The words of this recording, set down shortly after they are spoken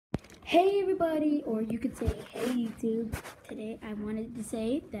Hey everybody, or you could say hey YouTube. Today I wanted to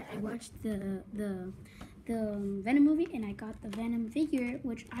say that I watched the Venom movie and I got the Venom figure,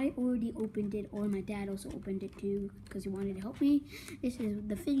 which I already opened it, or my dad also opened it too because he wanted to help me. This is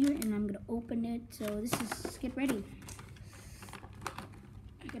the figure and I'm gonna open it. So this is, get ready.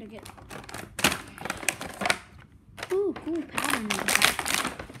 I gotta get cool pattern.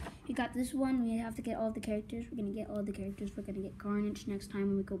 We got this one. We have to get all the characters. We're gonna get all the characters. We're gonna get Carnage next time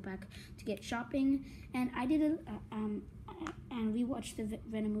when we go back to get shopping. And I did and we watched the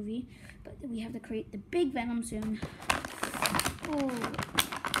Venom movie, but we have to create the big Venom soon. Oh,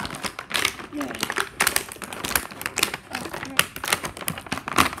 yeah.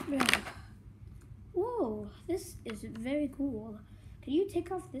 Whoa, this is very cool. Can you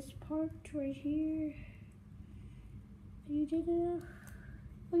take off this part right here? Can you take it off?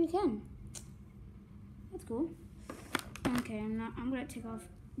 Oh, you can. That's cool. Okay, I'm gonna take off.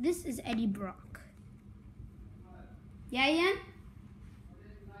 This is Eddie Brock. Yeah, Ian?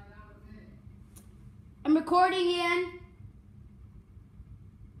 I'm recording, Ian.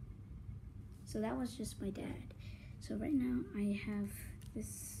 So that was just my dad. So right now I have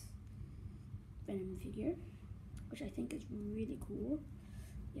this Venom figure, which I think is really cool.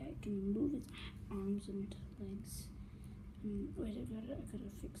 Yeah, I can move its arms and legs. Wait, I gotta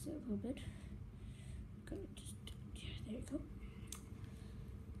fix it a little bit. Gotta just, yeah, there you go.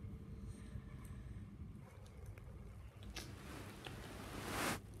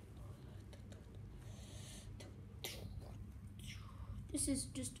 This is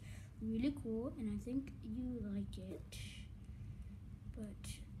just really cool, and I think you like it. But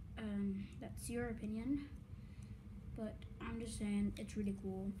that's your opinion. But I'm just saying it's really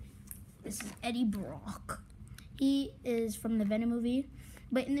cool. This is Eddie Brock. He is from the Venom movie,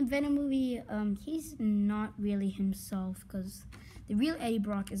 but in the Venom movie, he's not really himself, because the real Eddie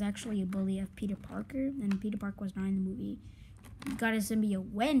Brock is actually a bully of Peter Parker, and Peter Parker was not in the movie. He got a symbiote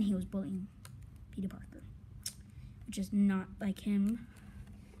when he was bullying Peter Parker, which is not like him,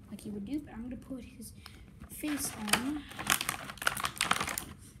 like he would do. But I'm gonna put his face on.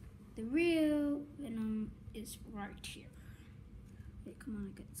 The real Venom is right here. Wait, come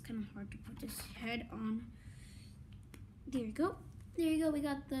on, it's kind of hard to put this head on. There you go. There you go. We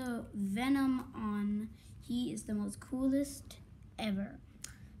got the Venom on. He is the most coolest ever.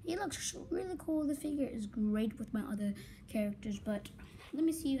 He looks really cool. The figure is great with my other characters, but let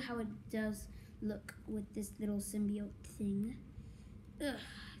me see how it does look with this little symbiote thing. Ugh,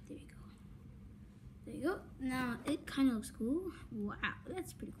 there you go. There you go. Now it kind of looks cool. Wow,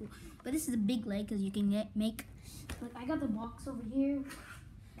 that's pretty cool. But this is a big leg because you can make. Like, I got the box over here.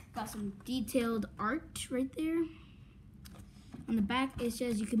 Got some detailed art right there. On the back, it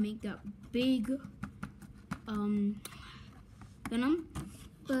says you can make that big Venom,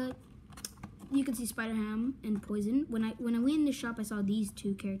 but you can see Spider-Ham and Poison. When I went in the shop, I saw these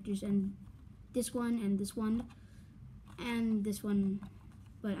two characters, and this one and this one and this one,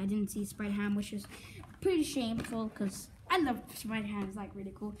 but I didn't see Spider-Ham, which is pretty shameful because I love Spider-Ham. It's like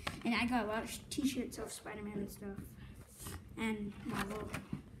really cool, and I got a lot of T-shirts of Spider-Man and stuff, and Marvel.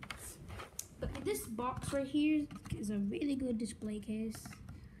 But this box right here is a really good display case.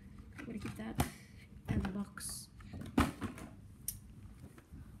 I'm gonna keep that in the box.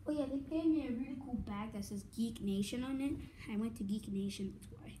 Oh yeah, they gave me a really cool bag that says Geek Nation on it. I went to Geek Nation, that's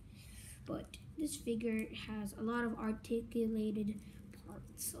why. But this figure has a lot of articulated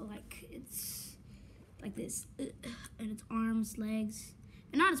parts. So like, it's like this, and its arms, legs,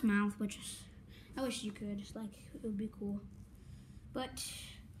 and not its mouth, which is, I wish you could. It's like, it would be cool. But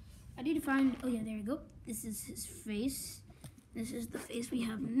I need to find, oh yeah, there you go. This is his face. This is the face we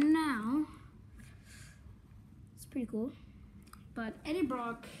have now. It's pretty cool. But Eddie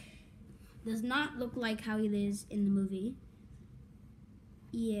Brock does not look like how he is in the movie.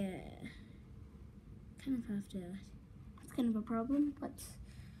 Yeah. Kind of have to, it's kind of a problem, but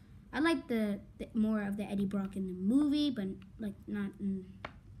I like the more of the Eddie Brock in the movie, but like not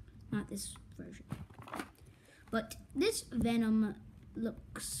this version. But this Venom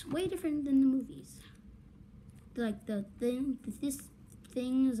looks way different than the movies. Like this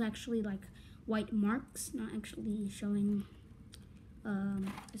thing is actually like white marks, not actually showing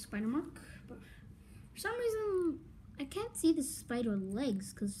a spider mark. But for some reason, I can't see the spider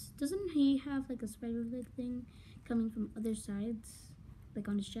legs, because doesn't he have like a spider leg thing coming from other sides, like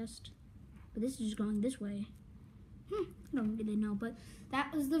on his chest? But this is just going this way. I don't really know, but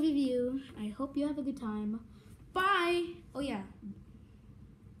that was the review. I hope you have a good time. Bye! Oh yeah.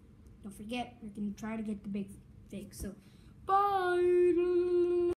 Don't forget, we're going to try to get the big fig. So, bye!